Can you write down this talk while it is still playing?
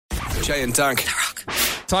Jay and Dunc.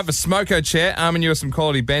 Time for Smoko Chat. Arming you with some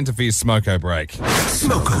quality banter for your Smoko break.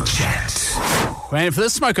 Smoko Chat. And for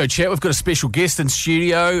this Smoko Chat, we've got a special guest in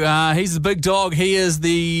studio. He's the big dog. He is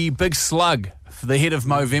the big slug, for the head of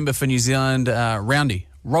Movember for New Zealand,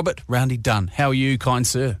 Robert Roundy Dunn. How are you, kind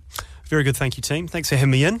sir? Very good, thank you, team. Thanks for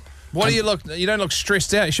having me in. Why do you look? You don't look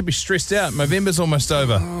stressed out. You should be stressed out. Movember's almost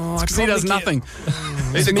over. Because he does nothing.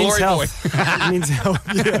 He's a glory boy. Men's health,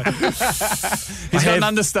 yeah. He's got an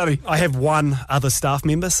understudy. I have one other staff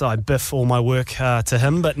member, so I biff all my work to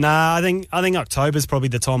him. But nah, I think October's probably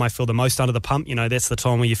the time I feel the most under the pump. You know, that's the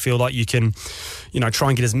time where you feel like you can, try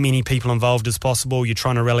and get as many people involved as possible. You're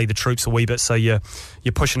trying to rally the troops a wee bit, so you're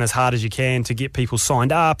pushing as hard as you can to get people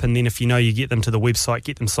signed up. And then if you get them to the website,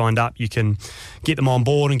 get them signed up, you can get them on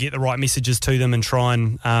board and get the right messages to them and try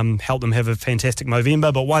and help them have a fantastic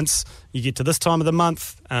Movember. But once you get to this time of the month,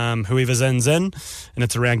 whoever's in, and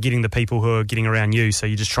it's around getting the people who are getting around you. So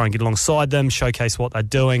you just try and get alongside them, showcase what they're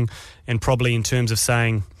doing, and probably in terms of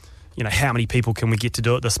saying, how many people can we get to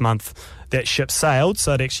do it this month, that ship sailed.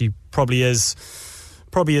 So it actually probably is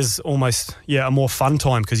almost a more fun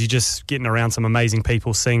time, because you're just getting around some amazing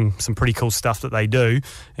people, seeing some pretty cool stuff that they do,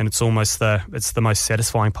 and it's almost the most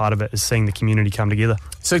satisfying part of it, is seeing the community come together.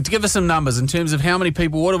 So to give us some numbers in terms of how many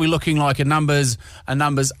people, what are we looking like? Are numbers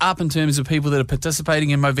up in terms of people that are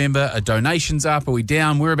participating in Movember? Are donations up? Are we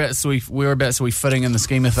down? Whereabouts are we fitting in the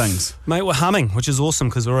scheme of things? Mate, we're humming, which is awesome,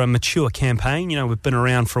 because we're a mature campaign. We've been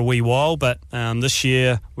around for a wee while, but this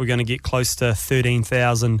year we're going to get close to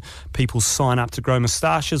 13,000 people sign up to grow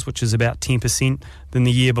moustaches, which is about 10% than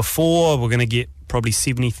the year before. We're going to get probably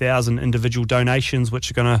 70,000 individual donations,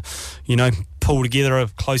 which are going to, pull together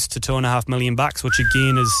close to $2.5 million, which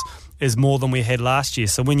again is more than we had last year.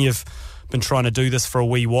 So when you've been trying to do this for a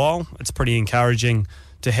wee while, it's pretty encouraging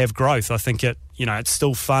to have growth. I think it's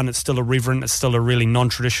still fun, it's still irreverent, it's still a really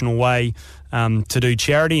non-traditional way to do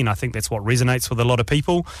charity, and I think that's what resonates with a lot of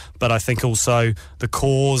people. But I think also the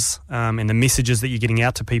cause and the messages that you're getting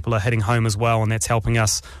out to people are hitting home as well, and that's helping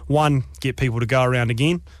us, one, get people to go around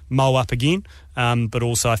again, mow up again, but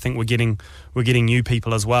also I think we're getting new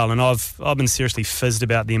people as well. And I've been seriously fizzed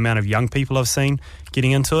about the amount of young people I've seen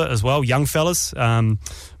getting into it as well, young fellas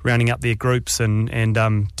rounding up their groups and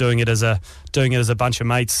doing it as a bunch of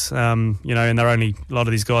mates, and they're only, a lot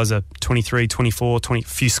of these guys are 23, 24,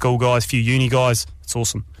 few school guys, few uni guys. It's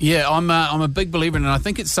awesome. Yeah, I'm a big believer in it, and I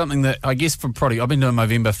think it's something that I guess I've been doing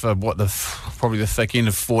Movember for probably the thick end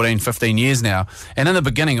of 14, 15 years now. And in the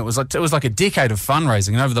beginning, it was like a decade of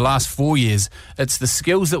fundraising, and over the last 4 years, it's the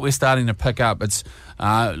skills that we're starting to pick up. It's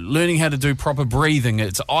learning how to do proper breathing.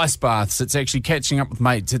 It's ice baths. It's actually catching up with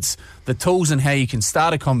mates. It's the tools and how you can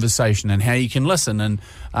start a conversation and how you can listen, and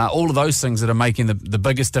all of those things that are making the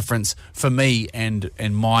biggest difference for me and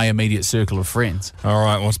my immediate circle of friends. All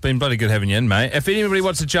right, well, it's been bloody good having you in, mate. If anybody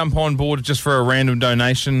wants to jump on board just for a random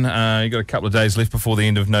donation, you've got a couple of days left before the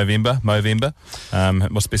end of Movember.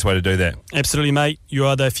 What's the best way to do that? Absolutely, mate.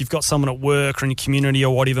 If you've got someone at work or in your community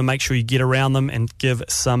or whatever, make sure you get around them and give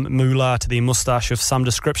some moolah to their moustache of some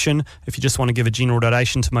description. If you just want to give a general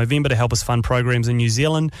donation to Movember to help us fund programs in New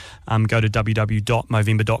Zealand, go to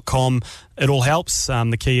www.movember.com. It all helps.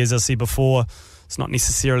 The key, as I said before, it's not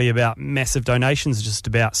necessarily about massive donations, it's just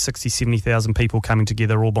about 60, 70,000 people coming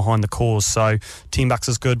together all behind the cause. So $10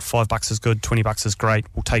 is good, $5 is good, $20 is great.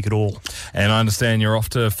 We'll take it all. And I understand you're off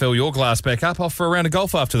to fill your glass back up, off for a round of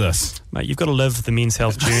golf after this. Mate, you've got to live the men's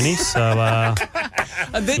health journey, so...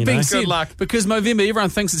 And that being said, good luck. Because Movember, everyone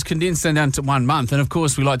thinks it's condensed down to 1 month, and of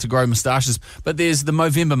course we like to grow moustaches, but there's the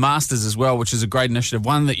Movember Masters as well, which is a great initiative,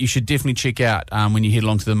 one that you should definitely check out when you head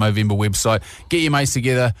along to the Movember website. Get your mates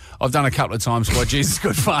together. I've done a couple of times. Well, geez, it's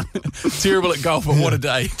good fun. Terrible at golf, but what a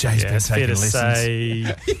day. Jay's been taking lessons.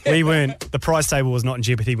 Say, we weren't, the prize table was not in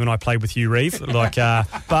jeopardy when I played with you, Reeve. But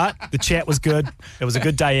the chat was good. It was a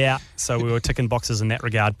good day out, so we were ticking boxes in that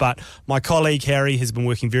regard. But my colleague Harry has been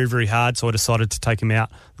working very, very hard, so I decided to take him out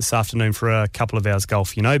this afternoon for a couple of hours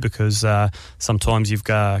golf, because sometimes you've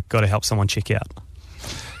got to help someone check out.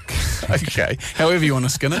 Okay, however you want to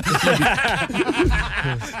skin it.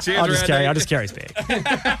 I'll just carry his bag.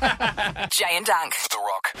 Jay and Dunc. The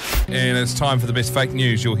Rock. And it's time for the best fake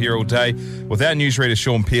news you'll hear all day. With our newsreader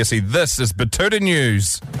Sean Piercy, this is Batuta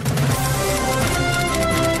News.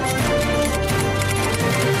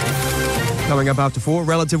 Coming up after 4,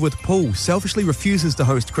 relative with pool selfishly refuses to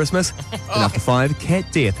host Christmas. And after 5,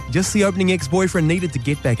 cat death. Just the opening ex-boyfriend needed to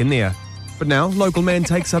get back in there. But now, local man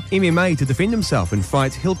takes up MMA to defend himself in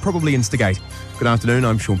fight he'll probably instigate. Good afternoon,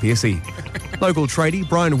 I'm Sean Piercy. Local tradie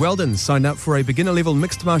Brian Weldon signed up for a beginner-level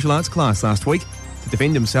mixed martial arts class last week to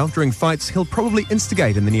defend himself during fights he'll probably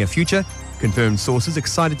instigate in the near future. Confirmed sources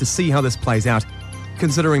excited to see how this plays out.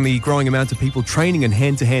 Considering the growing amount of people training in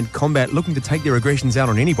hand-to-hand combat looking to take their aggressions out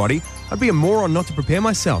on anybody, I'd be a moron not to prepare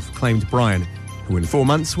myself, claimed Brian, who in 4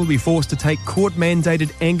 months will be forced to take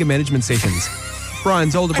court-mandated anger management sessions.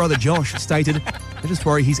 Brian's older brother Josh stated, "I just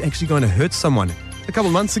worry he's actually going to hurt someone." A couple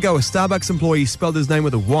of months ago, a Starbucks employee spelled his name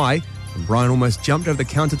with a Y, and Brian almost jumped over the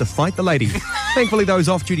counter to fight the lady. Thankfully, those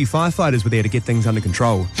off-duty firefighters were there to get things under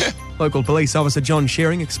control. Local police officer John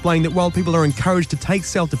Shearing explained that while people are encouraged to take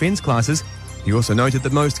self-defense classes, he also noted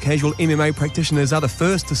that most casual MMA practitioners are the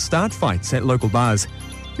first to start fights at local bars.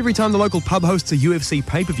 Every time the local pub hosts a UFC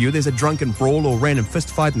pay-per-view, there's a drunken brawl or random fist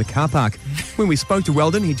fight in the car park. When we spoke to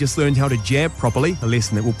Weldon, he just learned how to jab properly, a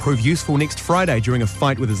lesson that will prove useful next Friday during a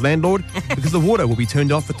fight with his landlord, because the water will be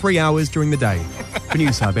turned off for 3 hours during the day. For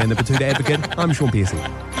News Hub and the Batuta Advocate, I'm Sean Pearson.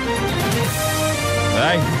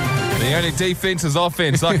 Hey, the only defence is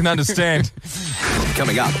offence. I can understand.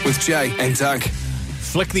 Coming up with Jay and Dunc.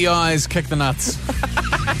 Flick the eyes, kick the nuts.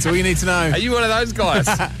 That's all you need to know. Are you one of those guys?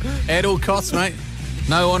 At all costs, mate.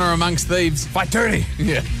 No honour amongst thieves. Fight dirty.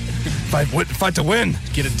 Yeah. Fight to win.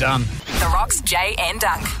 Get it done. The Rock's Jay and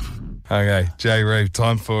Dunc. Okay, Jay Reeve,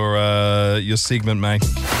 time for your segment, mate.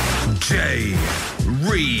 Jay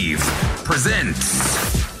Reeve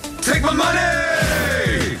presents Take My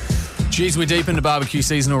Money! Geez, we're deep into barbecue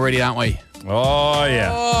season already, aren't we? Oh,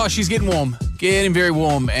 yeah. Oh, she's getting warm. Getting very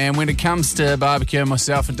warm. And when it comes to barbecue,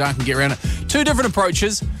 myself and Duncan get around it. Two different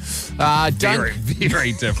approaches. Very,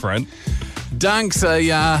 very different. Dunc's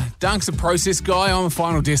a process guy. I'm a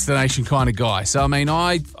final destination kind of guy. So I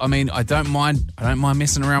don't mind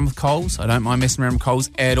messing around with coals. I don't mind messing around with coals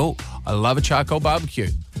at all. I love a charcoal barbecue.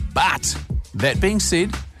 But that being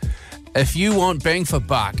said, if you want bang for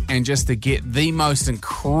buck and just to get the most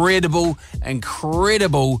incredible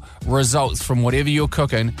results from whatever you're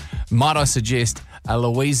cooking, might I suggest a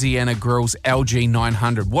Louisiana Grill's LG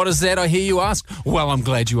 900. What is that, I hear you ask? Well, I'm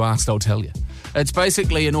glad you asked, I'll tell you. It's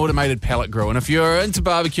basically an automated pellet grill, and if you're into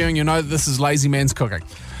barbecuing, you know that this is lazy man's cooking.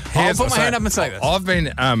 I'll put my hand up and say this. I've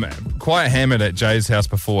been quite hammered at Jay's house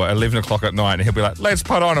before, 11 o'clock at night, and he'll be like, let's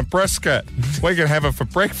put on a brisket. We can have it for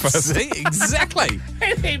breakfast. See? Exactly.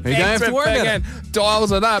 You don't have to worry about it.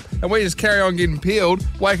 Dials it up, and we just carry on getting peeled,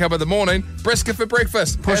 wake up in the morning, brisket for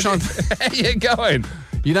breakfast. Push on. How you going?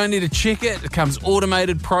 You don't need to check it. It comes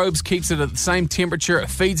automated probes, keeps it at the same temperature. It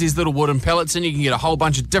feeds these little wooden pellets in. You can get a whole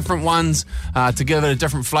bunch of different ones to give it a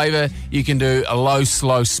different flavour. You can do a low,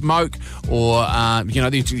 slow smoke or,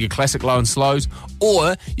 your classic low and slows.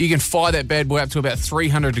 Or you can fire that bad boy up to about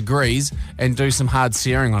 300 degrees and do some hard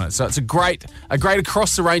searing on it. So it's a great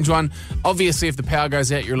across the range one. Obviously, if the power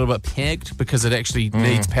goes out, you're a little bit pegged because it actually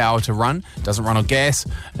needs power to run. It doesn't run on gas.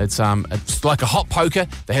 It's like a hot poker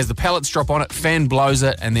that has the pellets drop on it, fan blows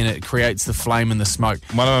it, and then it creates the flame and the smoke.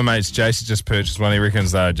 One of my mates, Jason, just purchased one. He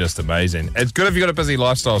reckons they're just amazing. It's good if you've got a busy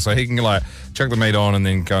lifestyle, so he can chuck the meat on and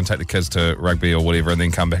then go and take the kids to rugby or whatever and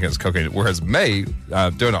then come back and it's cooking. Whereas me,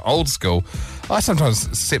 doing it old school, I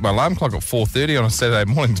sometimes set my alarm clock at 4:30 on a Saturday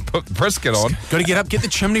morning to put the brisket on. Got to get up, get the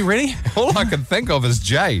chimney ready. All I can think of is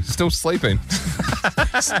Jay, still sleeping.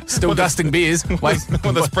 Still dusting beers. Wait,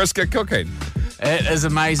 with this brisket cooking. It is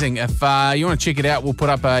amazing. If you want to check it out, we'll put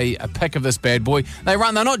up a pic of this bad boy. They're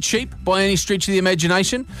not cheap by any stretch of the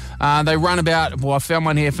imagination. They run about, I found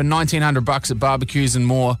one here for $1,900 at barbecues and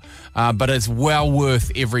more, but it's well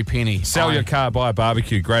worth every penny. Sell your car, buy a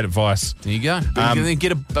barbecue. Great advice. There you go. And then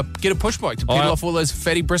get a push bike to pedal off all those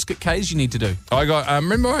fatty brisket Ks you need to do. I got,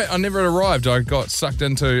 remember I never arrived. I got sucked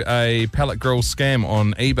into a pellet grill scam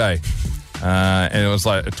on eBay. And it was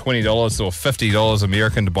like $20 or $50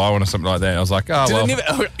 American to buy one or something like that. I was like,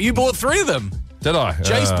 you bought 3 of them. Did I?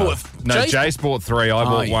 Jace bought... Jace bought 3. I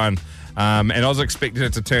bought 1. And I was expecting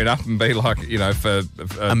it to turn up and be like, for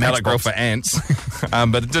a pellet grill for ants.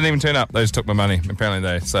 But it didn't even turn up. They just took my money. Apparently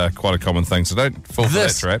that's quite a common thing. So don't fall for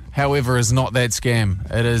that trap. However, is not that scam.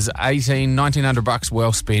 It is $1,900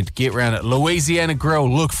 well spent. Get round it. Louisiana Grill.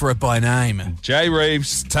 Look for it by name. Jay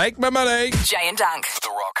Reeves, take my money. Jay and Dunc. The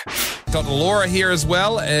Rock. Got Laura here as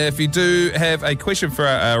well. If you do have a question for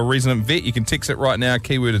a resident vet, you can text it right now.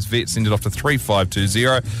 Keyword is vet. Send it off to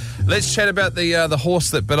 3520. Let's chat about the horse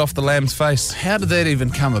that bit off the lamb's face. How did that even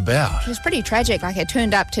come about? It was pretty tragic. I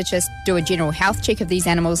turned up to just do a general health check of these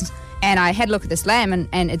animals, and I had a look at this lamb,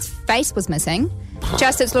 and its face was missing,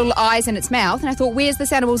 just its little eyes and its mouth. And I thought, where's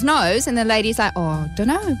this animal's nose? And the lady's like, oh, don't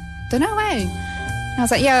know, And I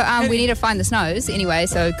was like, yeah, we need to find this nose anyway.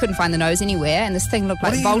 So couldn't find the nose anywhere, and this thing looked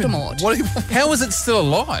like Voldemort. How was it still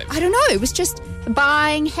alive? I don't know. It was just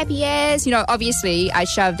buying happy as. Obviously I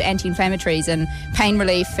shoved anti-inflammatories and pain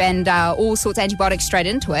relief and all sorts of antibiotics straight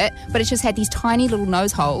into it, but it just had these tiny little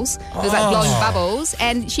nose holes. It was like blowing bubbles,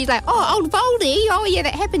 and she's like, oh, old Voldy, oh yeah,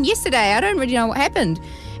 that happened yesterday. I don't really know what happened.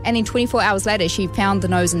 And then 24 hours later, she found the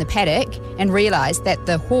nose in the paddock and realised that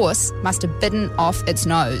the horse must have bitten off its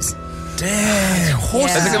nose. Damn.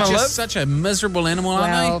 Horses Is it gonna are just live? such a miserable animal,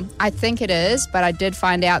 aren't Well, I think it is, but I did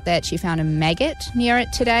find out that she found a maggot near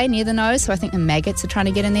it today, near the nose. So I think the maggots are trying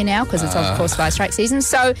to get in there now because it's, of course, fly strike season.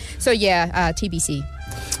 So yeah, TBC.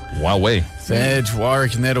 Wowee. they? I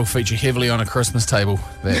reckon that'll feature heavily on a Christmas table,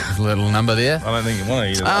 that little number there. I don't think you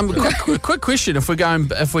want to eat it. Quick question: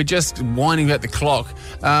 if we're just winding back the clock,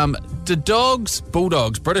 do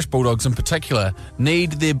bulldogs, British bulldogs in particular,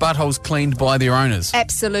 need their buttholes cleaned by their owners?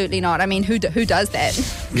 Absolutely not. I mean, who does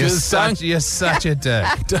that? You're such a dick.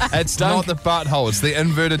 It's not the butthole, it's the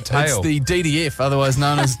inverted tail. It's the DDF, otherwise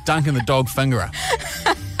known as Dunc and the Dog Fingerer.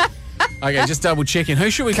 Okay, just double checking.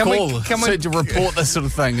 Who should we call to report this sort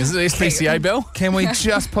of thing? Is it SPCA, Bill? Can we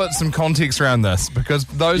just put some context around this? Because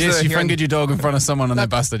those Yes, that are you hearing- fingered your dog in front of someone and they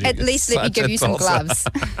busted you. At least let me Such give a you some tosser. gloves.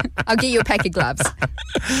 I'll get you a pack of gloves.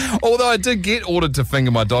 Although I did get ordered to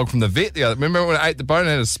finger my dog from the vet the other. Remember when I ate the bone and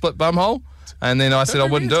had a split bum hole? And then I said I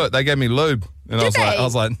wouldn't do it. They gave me lube. And Did they? I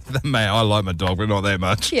was like, mate, I like my dog, but not that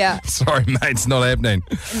much. Yeah. Sorry, mate, it's not happening.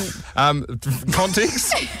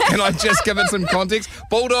 Context? Can I just give it some context?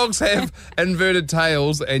 Bulldogs have inverted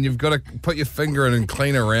tails, and you've got to put your finger in and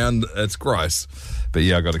clean around. It's gross. But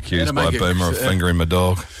yeah, I got accused Yeah, by a make it- boomer of fingering my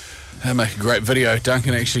dog. That'd make a great video.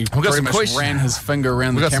 Duncan actually got pretty some much questions. ran his finger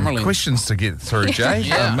around We've the got some camera lens. questions to get through, Jay.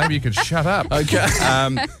 Yeah. Maybe you could shut up. Okay.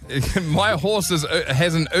 My horse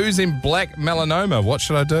has an oozing black melanoma. What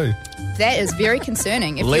should I do? That is very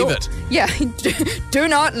concerning. If Leave you're- it. Yeah, do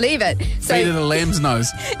not leave it. So Feed it a lamb's nose.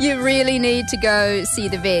 you really need to go see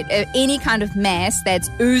the vet. Any kind of mass that's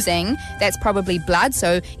oozing, that's probably blood.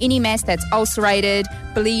 So any mass that's ulcerated,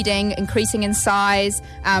 bleeding, increasing in size,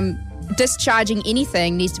 discharging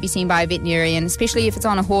anything needs to be seen by a veterinarian, especially if it's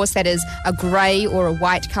on a horse that is a grey or a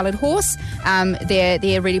white coloured horse.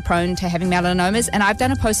 They're really prone to having melanomas. And I've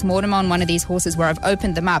done a post-mortem on one of these horses where I've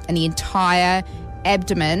opened them up and the entire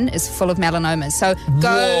abdomen is full of melanomas. So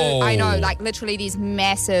Whoa. I know, like literally these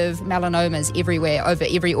massive melanomas everywhere over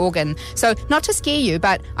every organ. So not to scare you,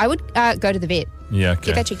 but I would go to the vet. Yeah, okay.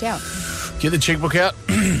 Get that checked out. Get the checkbook out.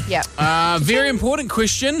 Yeah. Very important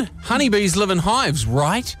question. Honeybees live in hives,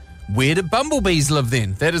 right? Where do bumblebees live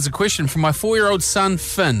then? That is a question from my 4-year-old son,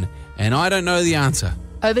 Finn, and I don't know the answer.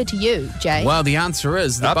 Over to you, Jay. Well, the answer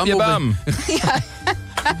is the Up your bum.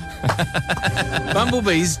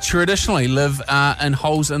 Bumblebees traditionally live in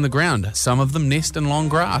holes in the ground. Some of them nest in long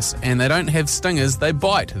grass, and they don't have stingers, they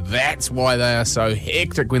bite. That's why they are so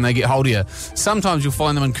hectic when they get hold of you. Sometimes you'll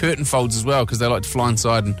find them in curtain folds as well, because they like to fly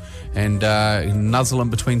inside and nuzzle in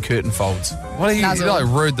between curtain folds. What are you Nuzzle. like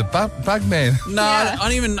rude the bug man? No, Yeah.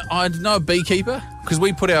 I know a beekeeper, because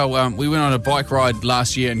we put our we went on a bike ride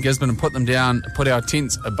last year in Gisborne and put our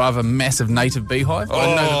tents above a massive native beehive. I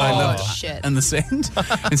didn't know that they lived shit. in the sand.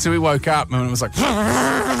 And so we woke up and it was like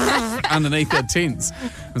underneath our tents.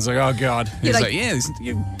 It was like, oh God. He's like- like, yeah,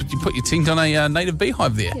 you put your tent on a native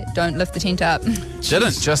beehive there. Don't lift the tent up.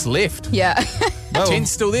 Didn't, just left. Yeah.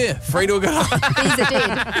 Tent's still there, free to go. These are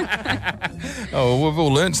dead. Oh, we've all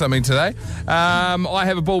learned something today. I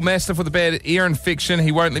have a bull mastiff with a bad ear infection.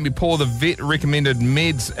 He won't let me pour the vet recommended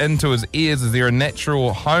meds into his ears. Is there a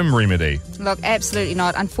natural home remedy? Look, absolutely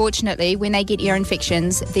not. Unfortunately, when they get ear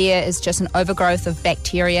infections, there is just an overgrowth of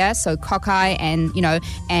bacteria, so cocci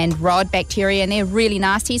and rod bacteria, and they're really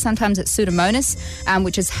nasty. Sometimes it's Pseudomonas,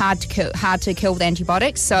 which is hard to kill with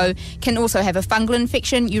antibiotics. So can also have a fungal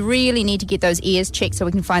infection. You really need to get those ears checked so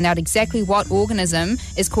we can find out exactly what organism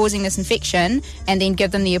is causing this infection, and then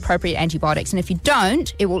give them the appropriate antibiotics. And if you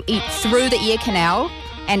don't, it will eat through the ear canal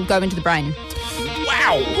and go into the brain.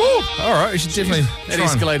 Wow! Woo. All right, we should definitely That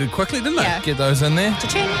try and escalated quickly, didn't it? Yeah. get those in there.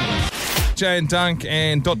 Cha-ching. Jay and Dunk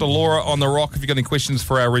and Dr. Laura on the rock. If you've got any questions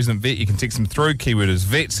for our resident vet, you can text them through. Keyword is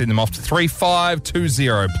vet. Send them off to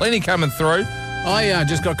 3520. Plenty coming through. I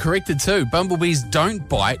just got corrected too. Bumblebees don't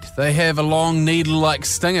bite. They have a long needle-like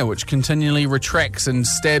stinger which continually retracts and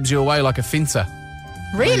stabs you away like a fencer.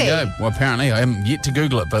 Really? There you go. Well, apparently, I haven't yet to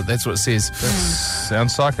Google it, but that's what it says.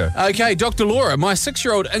 Sounds psycho. Okay, Dr. Laura, my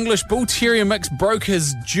 6-year-old English Bull Terrier mix broke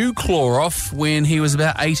his dew claw off when he was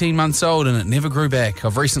about 18 months old and it never grew back.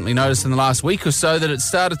 I've recently noticed in the last week or so that it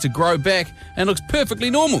started to grow back and looks perfectly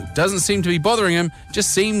normal. Doesn't seem to be bothering him,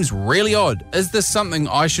 just seems really odd. Is this something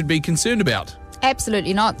I should be concerned about?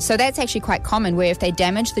 Absolutely not. So that's actually quite common, where if they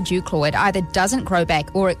damage the dew claw, it either doesn't grow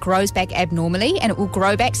back or it grows back abnormally, and it will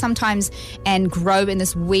grow back sometimes and grow in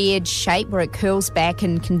this weird shape where it curls back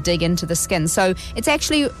and can dig into the skin. So it's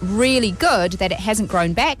actually really good that it hasn't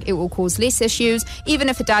grown back. It will cause less issues. Even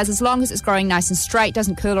if it does, as long as it's growing nice and straight,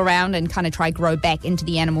 doesn't curl around and kind of try grow back into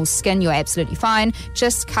the animal's skin, you're absolutely fine.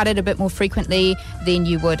 Just cut it a bit more frequently than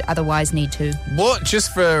you would otherwise need to. What,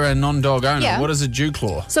 just for a non-dog owner, Yeah. what is a dew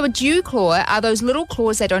claw? So a dew claw are those little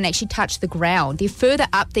claws that don't actually touch the ground. They're further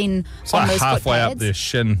up than It's on like those foot halfway up pads. their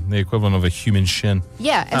shin, the equivalent of a human shin.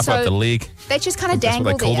 Yeah, and Halfway up so the leg. they just kind of That's what they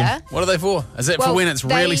dangle call them. there. What are they for? Is that for Well, when it's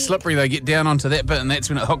really they- slippery, they get down onto that bit and that's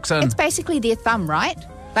when it hooks in? It's basically their thumb, right?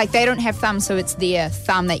 Like they don't have thumbs, so it's their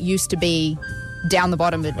thumb that used to be down the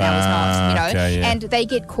bottom, but now it's not, you know. Okay, yeah. And they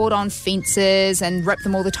get caught on fences and rip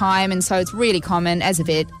them all the time, and so it's really common. As a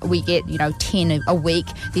vet, we get 10 a week.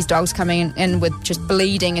 These dogs coming in with just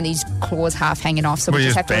bleeding and these claws half hanging off. So Well, we you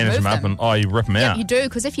just just have to bandage remove them up and you rip them Yeah, out. you do,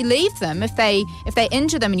 because if you leave them, if they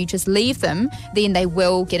injure them and you just leave them, then they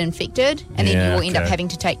will get infected, and then Yeah, you will end up okay. having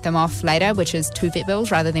to take them off later, which is 2 vet bills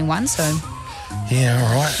rather than 1. So Yeah,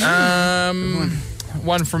 all right.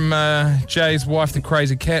 One from Jay's wife, the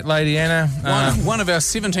crazy cat lady, Anna. One of our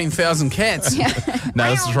 17,000 cats. No,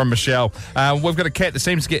 this is from Michelle. We've got a cat that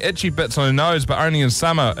seems to get itchy bits on her nose, but only in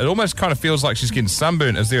summer. It almost kind of feels like she's getting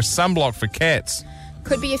sunburnt. Is there a sunblock for cats?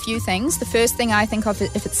 could be a few things. The first thing I think of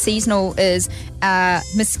if it's seasonal is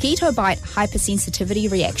mosquito bite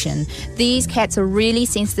hypersensitivity reaction. These cats are really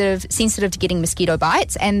sensitive to getting mosquito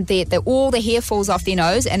bites, and all the hair falls off their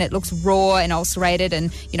nose and it looks raw and ulcerated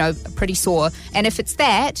and pretty sore. And if it's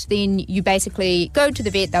that, then you basically go to the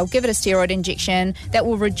vet. They'll give it a steroid injection that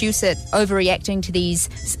will reduce it overreacting to these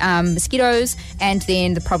mosquitoes, and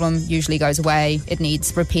then the problem usually goes away. It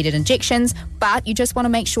needs repeated injections, but you just want to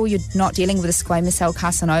make sure you're not dealing with a squamous cell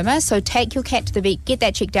carcinoma. So take your cat to the vet, get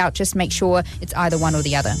that checked out, just make sure it's either one or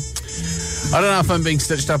the other. I don't know if I'm being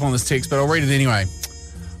stitched up on this text, but I'll read it anyway.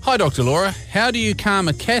 Hi, Dr. Laura. How do you calm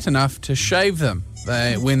a cat enough to shave them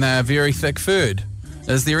when they are very thick-furred?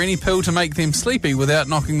 Is there any pill to make them sleepy without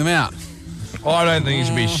knocking them out? I don't think you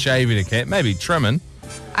should be shaving a cat. Maybe trimming.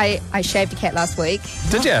 I shaved a cat last week.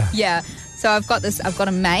 Did you? Yeah. So I've got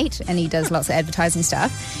a mate, and he does lots of advertising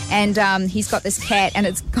stuff, and he's got this cat, and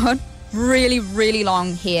it's got really, really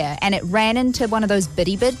long hair, and it ran into one of those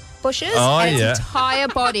bitty bit bushes, and its entire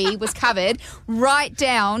body was covered right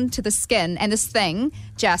down to the skin, and this thing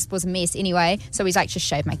just was a mess anyway. So he's like, just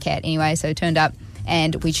shave my cat anyway. So it turned up,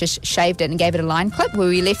 and we just shaved it and gave it a line clip where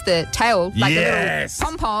we left the tail, like the little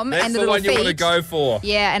pom-pom and the little one feet. you want to go for.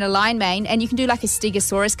 Yeah, and a line mane, and you can do like a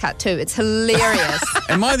stegosaurus cut too. It's hilarious.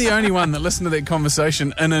 Am I the only one that listened to that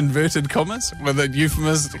conversation in inverted commas with a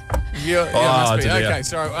euphemism? Must be. dear. Okay,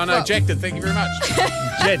 sorry. I know, Jack did. Thank you very much.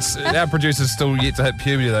 Jets, our producer's still yet to hit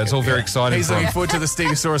puberty, though. It's all very exciting He's for him. looking forward to the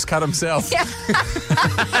stegosaurus cut himself. Yeah.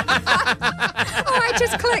 I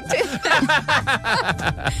just clicked it.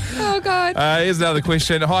 Oh, God. Here's another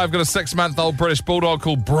question. Hi, I've got a 6-month-old British bulldog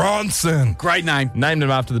called Bronson. Great name. Named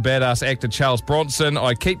him after the badass actor Charles Bronson.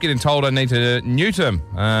 I keep getting told I need to neuter him.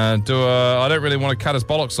 I don't really want to cut his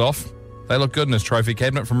bollocks off. They look good in his trophy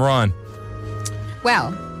cabinet from Ryan.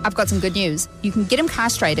 Well, I've got some good news. You can get him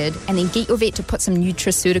castrated and then get your vet to put some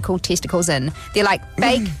nutraceutical testicles in. They're like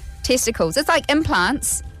fake testicles. It's like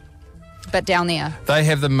implants, but down there. They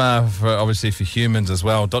have them obviously for humans as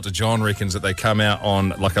well. Dr. John reckons that they come out on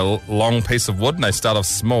like a long piece of wood, and they start off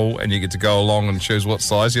small, and you get to go along and choose what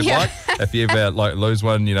size you'd like. If you ever lose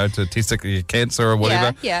one, to testicular cancer or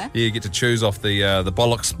whatever, you get to choose off the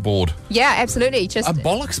bollocks board. Yeah, absolutely. Just A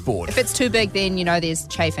bollocks board. if it's too big, then there's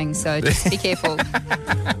chafing. So just be careful.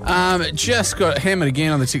 Just got hammered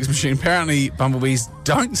again on the text machine. Apparently, bumblebees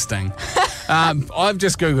don't sting. I've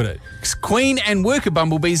just Googled it. Queen and worker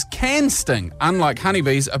bumblebees can sting. Unlike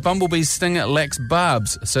honeybees, a bumblebee's stinger lacks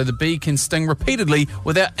barbs, so the bee can sting repeatedly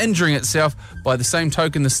without injuring itself. By the same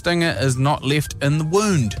token, the stinger is not left in the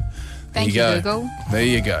wound. Thank There you, you go. Google. There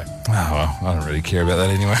you go. Oh, well, I don't really care about that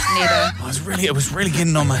anyway. Neither. It was really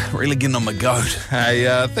getting on my goat. Hey,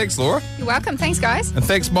 thanks, Laura. You're welcome. Thanks, guys. And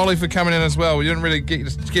thanks, Molly, for coming in as well. We didn't really get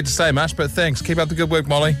to say much, but thanks. Keep up the good work,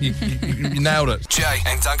 Molly. You nailed it. Jay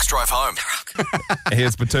and Dunc's Drive Home.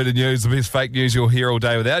 Here's Batuta News, the best fake news you'll hear all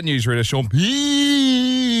day without newsreader Sean Piercy.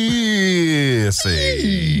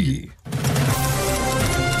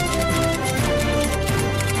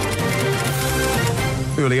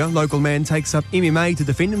 Earlier, local man takes up MMA to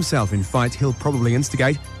defend himself in fight he'll probably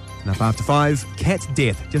instigate. And up after 5, cat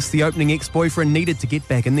death, just the opening ex-boyfriend needed to get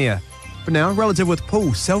back in there. But now, relative with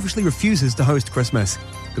pool selfishly refuses to host Christmas.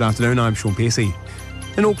 Good afternoon, I'm Sean Piercy.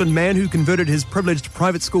 An Auckland man who converted his privileged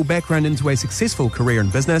private school background into a successful career in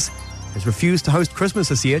business has refused to host Christmas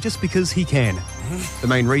this year just because he can. The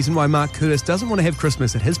main reason why Mark Curtis doesn't want to have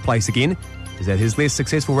Christmas at his place again is that his less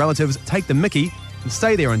successful relatives take the mickey and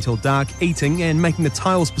stay there until dark, eating and making the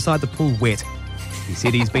tiles beside the pool wet. He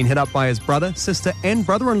said he's been hit up by his brother, sister and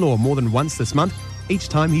brother-in-law more than once this month, each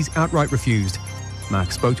time he's outright refused.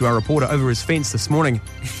 Mark spoke to our reporter over his fence this morning.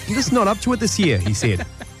 "I'm just not up to it this year," he said.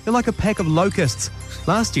 "They're like a pack of locusts.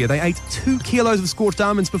 Last year, they ate 2 kilos of scorched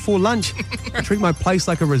almonds before lunch. I treat my place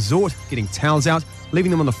like a resort, getting towels out, leaving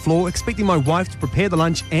them on the floor, expecting my wife to prepare the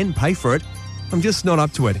lunch and pay for it. I'm just not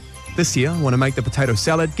up to it. This year, I want to make the potato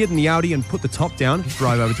salad, get in the Audi and put the top down,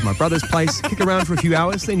 drive over to my brother's place, kick around for a few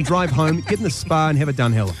hours, then drive home, get in the spa and have a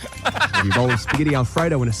Dunhill. Maybe a bowl of spaghetti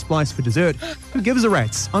Alfredo and a splice for dessert. Who gives a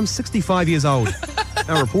rat's? I'm 65 years old."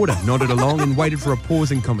 Our reporter nodded along and waited for a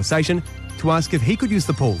pause in conversation to ask if he could use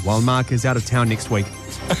the pool while Mark is out of town next week.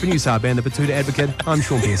 For Newsab and the Batuta Advocate, I'm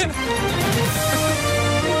Sean Pearson.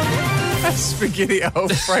 Spaghetti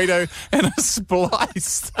Alfredo and a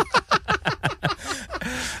splice.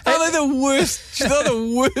 Are they the worst? She's not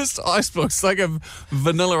the worst ice blocks. Like a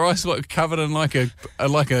vanilla ice block covered in what is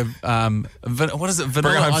it?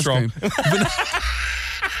 Vanilla ice cream.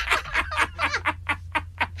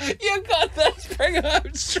 You got this. Bring it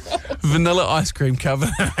home strong. Vanilla ice cream covered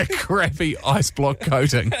in a crappy ice block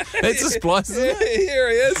coating. That's a splice, isn't it? Here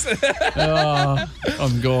he is. Oh,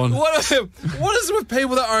 I'm gone. What is it with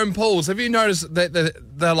people that own pools? Have you noticed that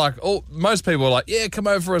they're like, most people are like, yeah, come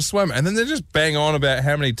over for a swim. And then they just bang on about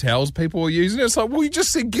how many towels people are using. It's like, well, you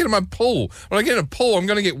just said get in my pool. When I get in a pool, I'm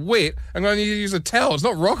going to get wet. I'm going to need to use a towel. It's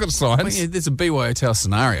not rocket science. Well, yeah, there's a BYOTL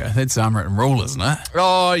scenario. That's unwritten rule, isn't it?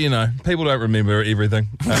 Oh, people don't remember everything.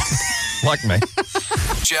 Like me.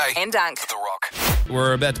 Jay and Dunc. The Rock.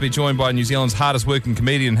 We're about to be joined by New Zealand's hardest working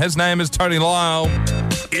comedian. His name is Tony Lyle.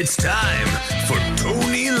 It's time for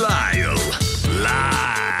Tony Lyle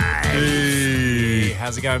Live. Hey.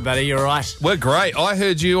 How's it going, buddy? You all right? We're great. I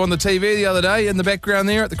heard you on the TV the other day in the background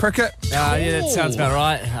there at the cricket. Yeah, that sounds about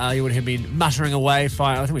right. You would have been muttering away. I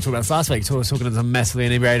think we talked about this last week, talking to some massively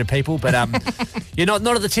inebriated people. But you're not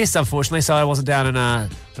at the test, unfortunately, so I wasn't down in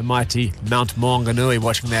the mighty Mount Maunganui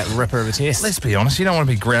watching that ripper of a test. Let's be honest, you don't want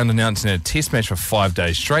to be ground announcing a test match for 5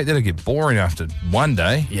 days straight. That'll get boring after one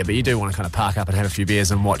day. Yeah, but you do want to kind of park up and have a few beers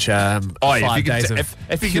and watch 5 days of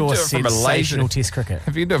if you pure could do it from a sensational test cricket.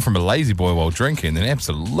 If you can do it from a lazy boy while drinking, then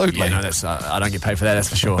absolutely. Yeah, no, that's I don't get paid for that's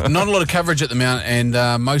for sure. Not a lot of coverage at the Mount, and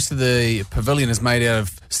most of the pavilion is made out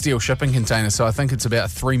of steel shipping containers, so I think it's about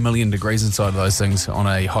 3 million degrees inside of those things on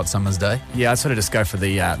a hot summer's day. Yeah, I'd sort of just go for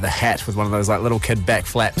the hat with one of those like little kid back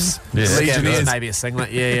flaps. Yeah. Legionnaires. Maybe a singlet.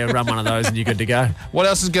 Yeah, run one of those and you're good to go. What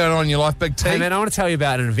else is going on in your life, Big T? Hey man, I want to tell you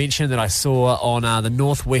about an invention that I saw on the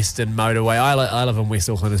Northwestern Motorway. I live in West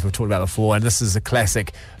Auckland, as we've talked about before, and this is a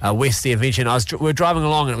classic Westie invention. We were driving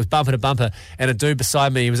along and it was bumper to bumper, and a dude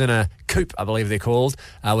beside me, he was in a coupe, I believe they're called,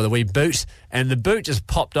 with a wee boot, and the boot just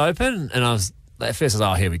popped open, and at first I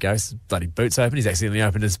was here we go, bloody boot's open. He's accidentally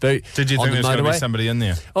opened his boot. Did you think there's going to be somebody in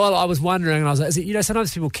there? Well, I was wondering, and I was like,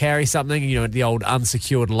 sometimes people carry something, the old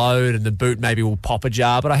unsecured load, and the boot maybe will pop a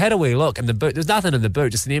jar. But I had a wee look, and the boot, there's nothing in the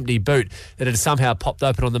boot, just an empty boot that had somehow popped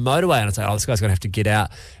open on the motorway. And I was like, this guy's going to have to get out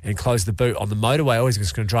and close the boot on the motorway. Or he's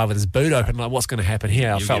just going to drive with his boot open. Like, what's going to happen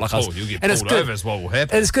here? You'll get pulled over is what will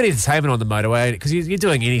happen. And it's good entertainment on the motorway because you're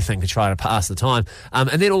doing anything to try to pass the time. And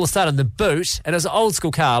then all of a sudden, the boot, and it was an old school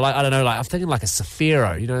car, like, I don't know, like I'm thinking like a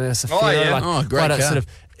Safiro, the Safiro, great car. Sort of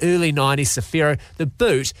early 90s Safiro. The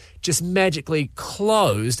boot just magically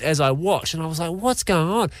closed as I watched, and I was like, what's going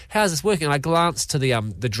on? How's this working? And I glanced to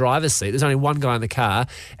the driver's seat. There's only one guy in the car,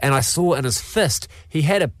 and I saw in his fist he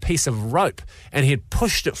had a piece of rope, and he had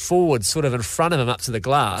pushed it forward sort of in front of him up to the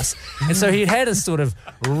glass. And so he had a sort of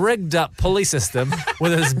rigged up pulley system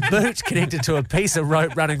with his boot connected to a piece of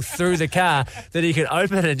rope running through the car that he could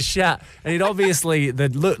open and shut. And he'd obviously,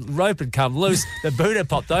 the rope had come loose, the boot had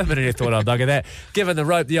popped open, and he thought, oh, bugger that. Given the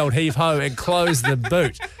rope the old heave-ho and closed the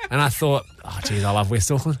boot. And I thought, oh, geez, I love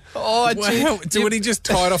West Auckland. Oh, wow. Would he just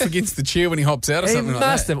tie it off against the chair when he hops out or something like that?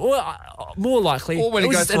 He must have. Or, more likely, or when he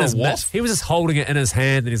goes for a wasp. He was just holding it in his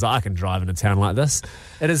hand and he's like, I can drive into town like this.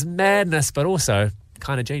 It is madness, but also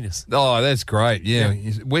kind of genius. Oh, that's great. Yeah.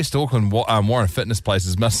 West Auckland Warren Fitness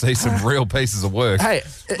places must see some real pieces of work. Hey,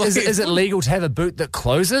 is it legal to have a boot that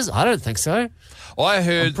closes? I don't think so.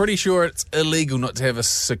 I'm pretty sure it's illegal not to have a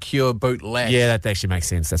secure boot latch. Yeah, that actually makes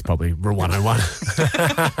sense. That's probably rule 101.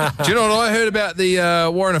 Do you know what I heard about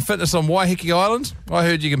the Warren Fitness on Waiheke Island? I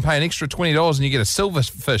heard you can pay an extra $20 and you get a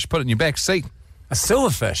silverfish put in your back seat. A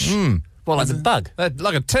silverfish? Well, like a bug?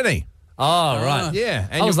 Like a tinny. Oh, right. Yeah.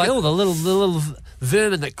 And I was like, the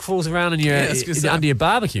vermin that crawls around under your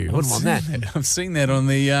barbecue. I wouldn't want that. I've seen that on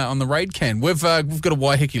the raid can. We've got a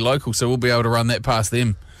Waiheke local, so we'll be able to run that past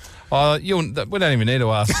them. We don't even need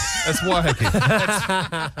to ask. That's Waiheke.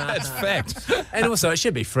 That's fact. And also, it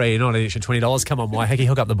should be free, not an extra $20. Come on, Waiheke,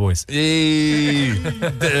 hook up the boys.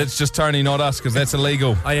 It's just Tony, not us, because that's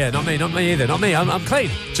illegal. Oh, yeah, not me either. Not me. I'm clean.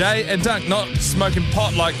 Jay and Dunc, not smoking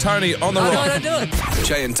pot like Tony on the rock. No, don't do it.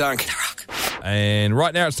 Jay and Dunc. And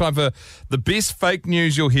right now it's time for the best fake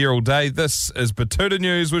news you'll hear all day. This is Batuta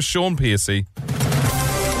News with Sean Piercy.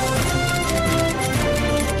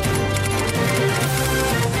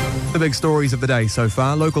 The big stories of the day so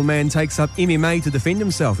far. Local man takes up MMA to defend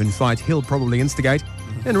himself in fight he'll probably instigate.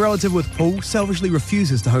 And relative with pool selfishly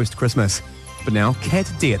refuses to host Christmas. But now,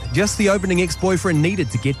 cat death. Just the opening ex-boyfriend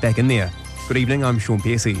needed to get back in there. Good evening, I'm Sean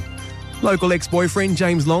Piercy. Local ex-boyfriend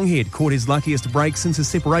James Longhead caught his luckiest break since his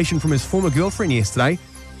separation from his former girlfriend yesterday,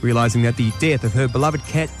 realising that the death of her beloved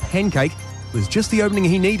cat, Pancake, was just the opening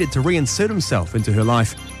he needed to reinsert himself into her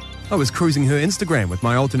life. I was cruising her Instagram with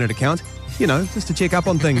my alternate account, just to check up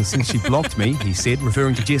on things since she blocked me, he said,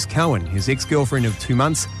 referring to Jess Cowan, his ex-girlfriend of 2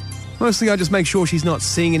 months. Mostly I just make sure she's not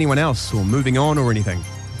seeing anyone else or moving on or anything.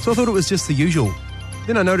 So I thought it was just the usual.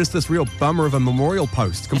 Then I noticed this real bummer of a memorial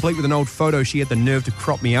post, complete with an old photo she had the nerve to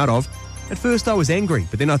crop me out of. At first I was angry,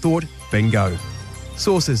 but then I thought, bingo.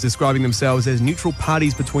 Sources describing themselves as neutral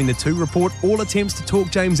parties between the two report all attempts to talk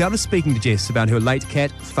James out of speaking to Jess about her late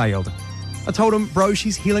cat failed. I told him, bro,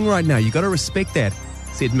 she's healing right now, you gotta respect that,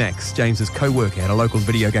 said Max, James's co-worker at a local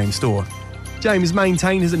video game store. James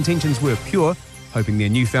maintained his intentions were pure, hoping their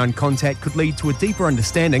newfound contact could lead to a deeper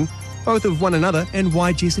understanding, both of one another and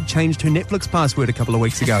why Jess had changed her Netflix password a couple of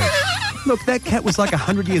weeks ago. Look, that cat was like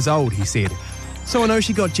 100 years old, he said. So I know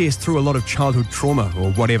she got Jess through a lot of childhood trauma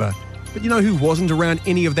or whatever. But you know who wasn't around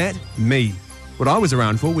any of that? Me. What I was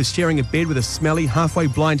around for was sharing a bed with a smelly, halfway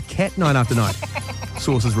blind cat night after night.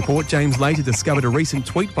 Sources report James later discovered a recent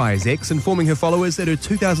tweet by his ex informing her followers that her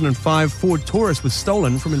 2005 Ford Taurus was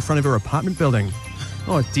stolen from in front of her apartment building.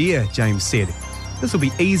 Oh dear, James said. This will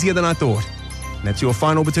be easier than I thought. And that's your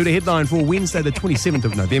final Batuta headline for Wednesday the 27th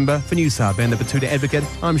of November. For News Hub and the Batuta Advocate,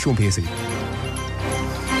 I'm Sean Piercy.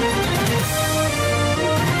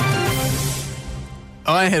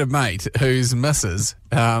 I had a mate whose missus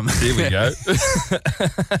There we go.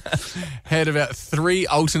 had about 3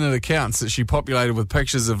 alternate accounts that she populated with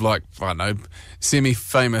pictures of,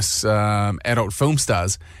 semi-famous adult film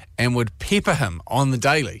stars, and would pepper him on the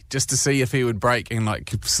daily just to see if he would break and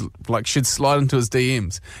should slide into his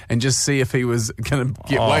DMs and just see if he was going to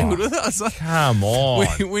get wayward with it. I was like, come on.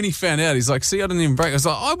 When he found out, he's like, see, I didn't even break. I was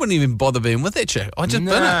like, I wouldn't even bother being with that chick. I just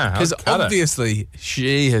bin it. Because obviously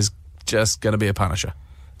she is just going to be a punisher.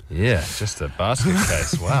 Yeah, just a basket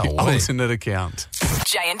case. Wow. Alternate account.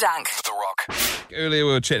 Jay and Dunc. The Rock. Earlier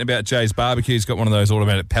we were chatting about Jay's barbecue. He's got one of those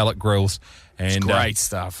automatic pellet grills. And, it's great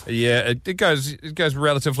stuff. Yeah, it goes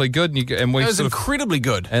relatively good. And we it was incredibly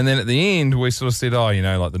good. And then at the end, we sort of said, the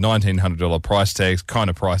 $1,900 price tag's kind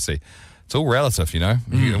of pricey. It's all relative,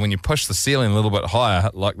 When you push the ceiling a little bit higher,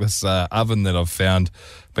 like this oven that I've found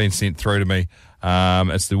been sent through to me,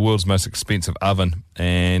 it's the world's most expensive oven.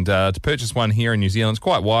 And to purchase one here in New Zealand, it's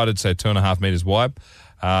quite wide. I'd say 2.5 metres wide.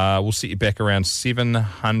 We'll set you back around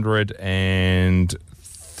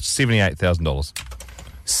 $778,000.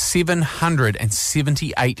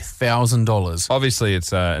 $778,000. Obviously,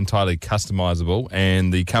 it's entirely customisable,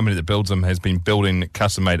 and the company that builds them has been building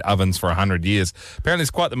custom-made ovens for 100 years. Apparently,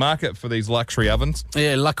 it's quite the market for these luxury ovens.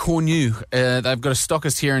 Yeah, La Cornu. They've got a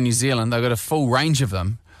stockist here in New Zealand. They've got a full range of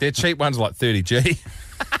them. Their cheap ones are like 30G.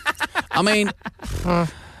 I mean,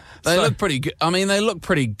 they look pretty good. I mean, they look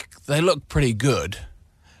pretty good,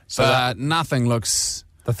 so but nothing looks.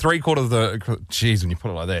 The when you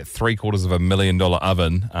put it like that, $750,000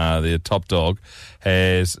 oven, the top dog,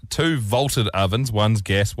 has 2 vaulted ovens, one's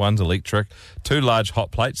gas, one's electric, 2 large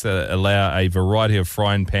hot plates that allow a variety of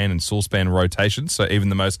frying pan and saucepan rotations, so even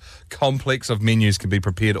the most complex of menus can be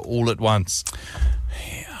prepared all at once.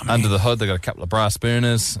 Yeah, under the hood, they've got a couple of brass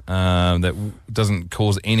burners that doesn't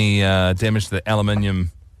cause any damage to the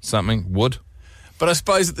aluminium wood. But I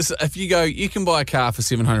suppose if you go, you can buy a car for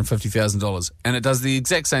 $750,000 and it does the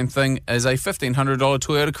exact same thing as a $1,500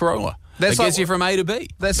 Toyota Corolla. That gets you from A to B.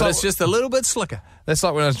 It's just a little bit slicker. That's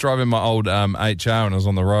like when I was driving my old HR and I was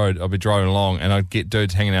on the road. I'd be driving along and I'd get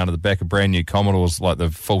dudes hanging out of the back of brand new Commodores, like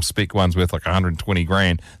the full spec ones worth like $120,000.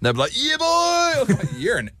 And they'd be like, "Yeah, boy!" Like,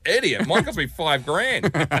 you're an idiot. Mine cost me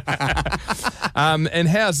 $5,000. And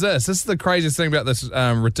how's this? This is the craziest thing about this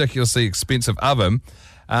ridiculously expensive oven.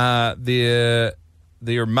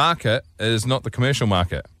 Their market is not the commercial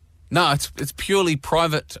market. No, it's purely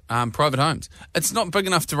private homes. It's not big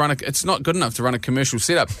enough to run. It's not good enough to run a commercial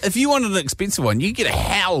setup. If you wanted an expensive one, you get a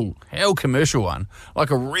hell commercial one,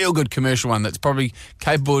 like a real good commercial one that's probably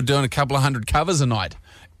capable of doing a couple of hundred covers a night.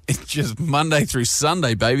 It's just Monday through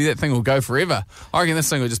Sunday, baby. That thing will go forever. I reckon this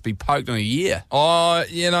thing will just be poked in a year. Oh,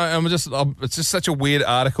 it's just such a weird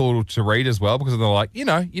article to read as well, because they're like, you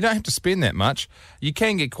don't have to spend that much. You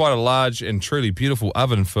can get quite a large and truly beautiful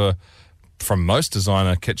oven from most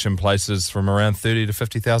designer kitchen places from around $30,000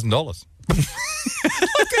 to $50,000.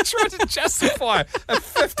 Like they're trying to justify a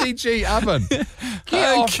 50G oven.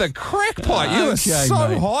 Get off the crack pipe. You are so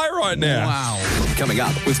mate. high right now. Wow. Coming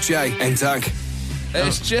up with Jay and Dunc.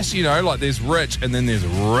 It's just, like there's rich and then there's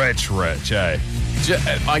rich, eh?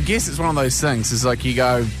 I guess it's one of those things. It's like you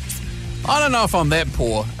go, I don't know if I'm that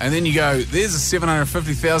poor. And then you go, there's a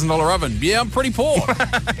 $750,000 oven. Yeah, I'm pretty poor.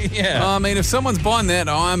 Yeah. I mean, if someone's buying that,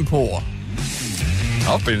 I'm poor.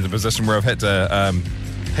 I've been in the position where I've had to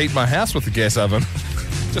heat my house with the gas oven.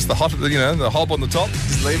 Just the hob on the top.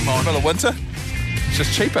 Just leave them on for the winter. It's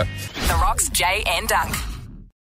just cheaper. The Rock's Jay and Dunc.